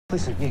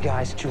Listen, you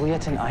guys,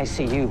 Juliet's in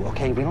ICU,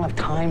 okay? We don't have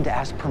time to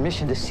ask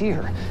permission to see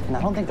her. And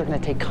I don't think they're gonna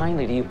take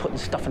kindly to you putting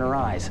stuff in her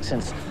eyes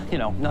since, you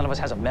know, none of us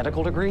has a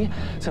medical degree.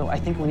 So I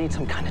think we need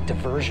some kind of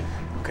diversion.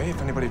 Okay,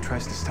 if anybody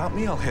tries to stop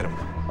me, I'll hit them.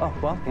 Oh,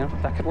 well, you know,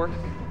 that could work.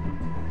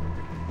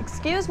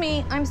 Excuse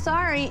me, I'm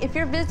sorry. If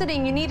you're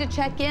visiting, you need to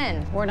check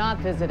in. We're not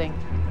visiting.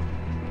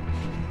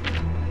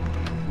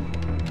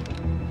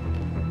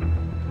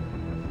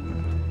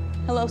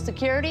 Hello,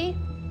 security?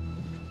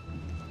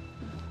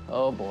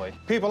 Oh, boy.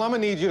 People, I'm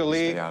gonna need you to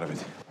leave. Stay out of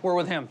it. We're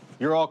with him.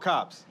 You're all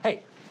cops.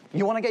 Hey,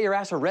 you want to get your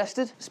ass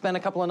arrested? Spend a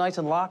couple of nights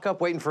in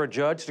lockup waiting for a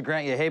judge to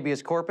grant you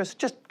habeas corpus?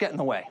 Just get in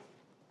the way.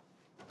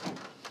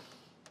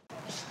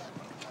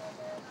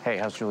 Hey,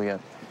 how's Juliet?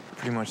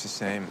 Pretty much the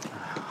same.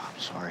 I'm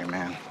sorry,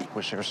 man.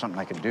 Wish there was something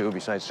I could do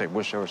besides say,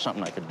 wish there was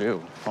something I could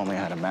do. If only I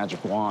had a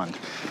magic wand.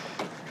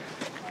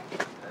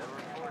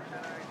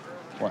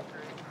 What?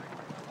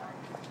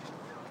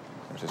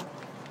 I was just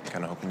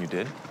kind of hoping you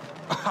did.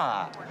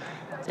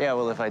 Yeah,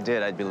 well, if I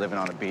did, I'd be living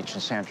on a beach in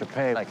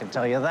Saint-Tropez. I can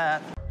tell you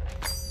that.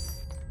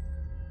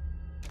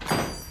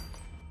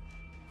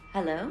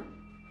 Hello?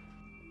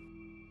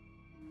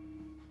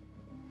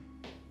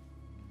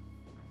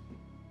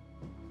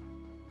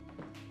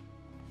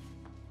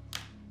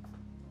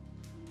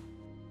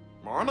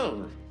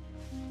 Morning.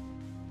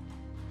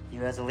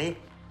 You Rosalee?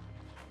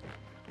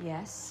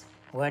 Yes.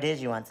 What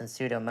is you want some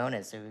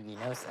pseudomonas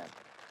aeruginosa?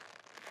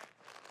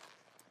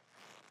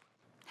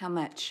 How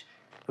much?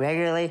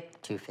 Regularly,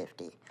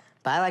 $2.50.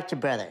 But I like your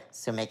brother,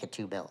 so make it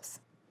 2 bills.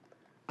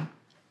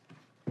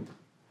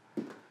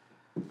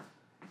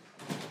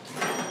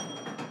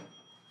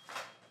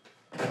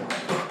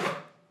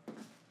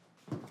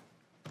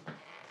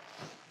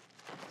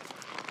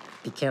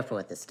 Be careful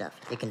with this stuff.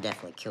 It can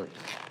definitely kill you.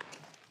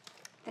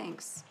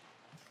 Thanks.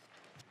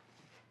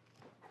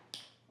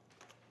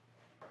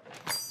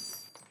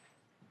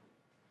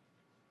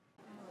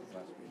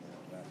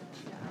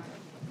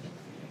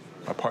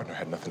 My partner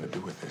had nothing to do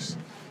with this.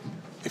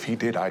 If he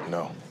did, I'd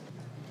know.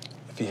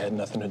 If he had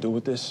nothing to do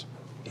with this,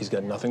 he's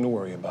got nothing to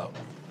worry about.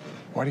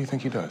 Why do you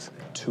think he does?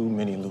 Too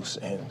many loose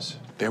ends.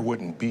 There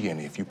wouldn't be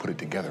any if you put it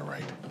together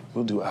right.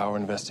 We'll do our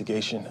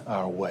investigation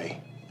our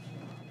way.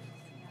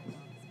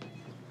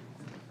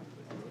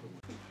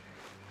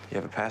 You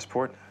have a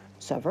passport?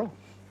 Several.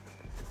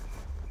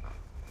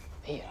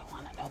 You don't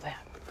want to know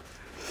that.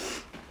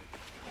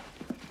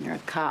 You're a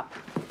cop.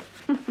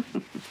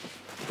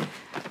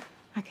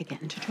 I could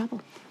get into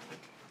trouble.